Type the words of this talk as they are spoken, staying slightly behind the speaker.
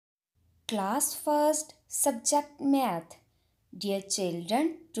Class first, subject math. Dear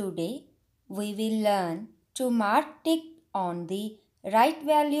children, today we will learn to mark tick on the right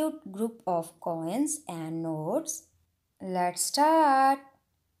valued group of coins and notes. Let's start.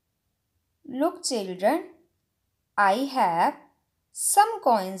 Look children, I have some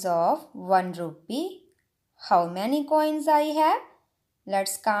coins of 1 rupee. How many coins I have?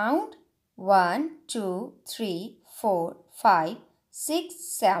 Let's count. 1, 2, 3, 4, 5, 6,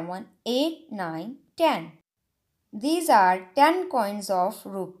 7, 8, 9, 10. These are 10 coins of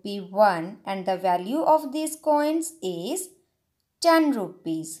rupee 1 and the value of these coins is 10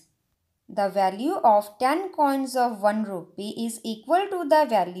 rupees. The value of 10 coins of 1 rupee is equal to the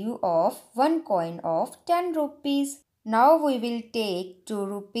value of 1 coin of 10 rupees. Now we will take 2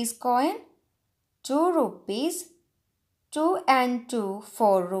 rupees coin. 2 rupees, 2 and 2,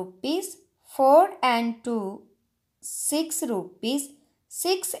 4 rupees, 4 and 2, 6 rupees,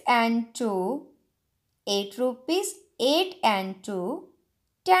 6 and 2, 8 rupees, 8 and 2,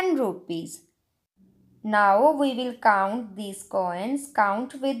 10 rupees. Now we will count these coins.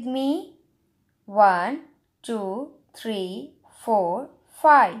 Count with me. 1, 2, 3, 4,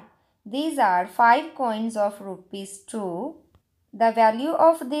 5. These are 5 coins of rupees 2. The value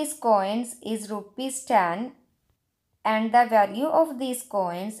of these coins is rupees 10 and the value of these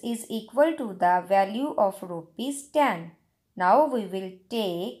coins is equal to the value of rupees 10. Now we will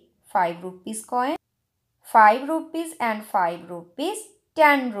take 5 rupees coin. 5 rupees and 5 rupees,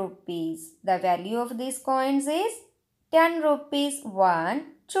 10 rupees. The value of these coins is 10 rupees, 1,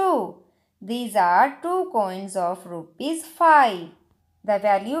 2. These are 2 coins of rupees 5. The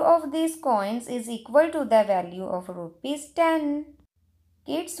value of these coins is equal to the value of rupees 10.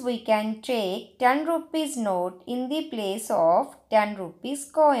 Kids, we can take 10 rupees note in the place of 10 rupees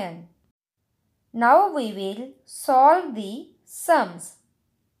coin. Now we will solve the sums.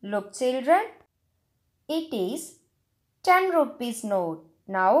 Look children, it is 10 rupees note.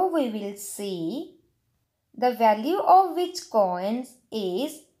 Now we will see the value of which coins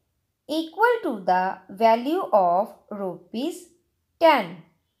is equal to the value of rupees 10.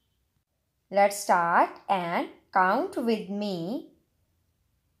 Let's start and count with me.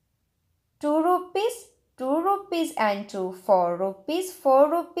 2 rupees, 2 rupees and 2, 4 rupees,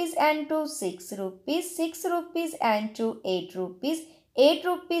 4 rupees and 2, 6 rupees, 6 rupees and 2, 8 rupees, 8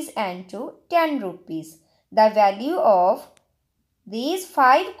 rupees and 2, 10 rupees. The value of these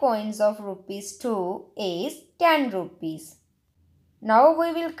 5 coins of rupees 2 is 10 rupees. Now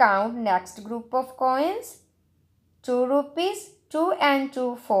we will count next group of coins. 2 rupees, 2 and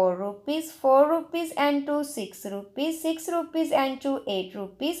 2, 4 rupees, 4 rupees and 2, 6 rupees, 6 rupees and 2, 8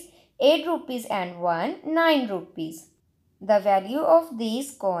 rupees, 8 rupees and 1, 9 rupees. The value of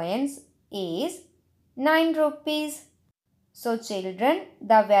these coins is 9 rupees. So children,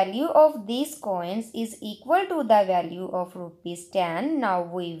 the value of these coins is equal to the value of rupees 10. Now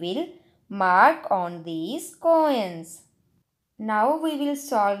we will mark on these coins. Now we will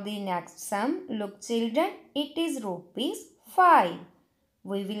solve the next sum. Look children, it is rupees 5.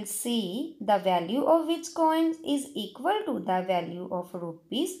 We will see the value of which coins is equal to the value of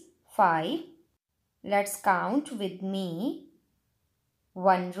rupees 5. Let's count with me.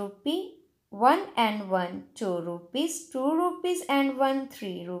 1 rupee, 1 and 1, 2 rupees, 2 rupees and 1,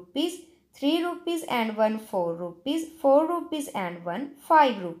 3 rupees, 3 rupees and 1, 4 rupees, 4 rupees and 1,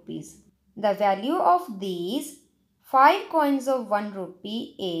 5 rupees. The value of these 5 coins of 1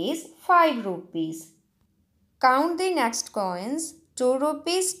 rupee is 5 rupees. Count the next coins. 2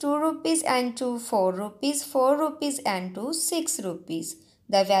 rupees, 2 rupees and 2, 4 rupees, 4 rupees and 2, 6 rupees.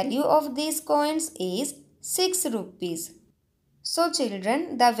 The value of these coins is 6 rupees. So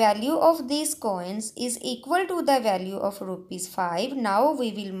children, the value of these coins is equal to the value of rupees 5. Now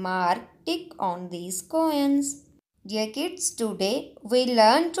we will mark tick on these coins. Dear kids, today we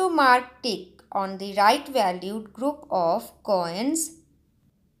learn to mark tick on the right valued group of coins.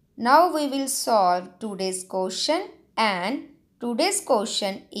 Now we will solve today's question, and today's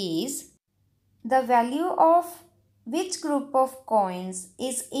question is the value of which group of coins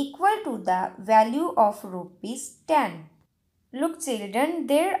is equal to the value of rupees 10. Look children,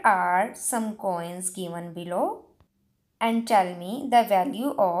 there are some coins given below and tell me the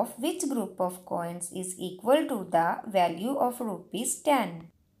value of which group of coins is equal to the value of rupees 10.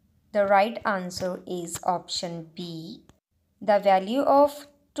 The right answer is option B. The value of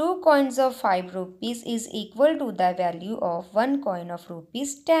 2 coins of 5 rupees is equal to the value of 1 coin of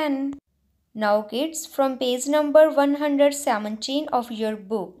rupees 10. Now kids, from page number 117 of your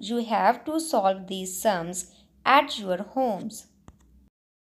book, you have to solve these sums at your homes.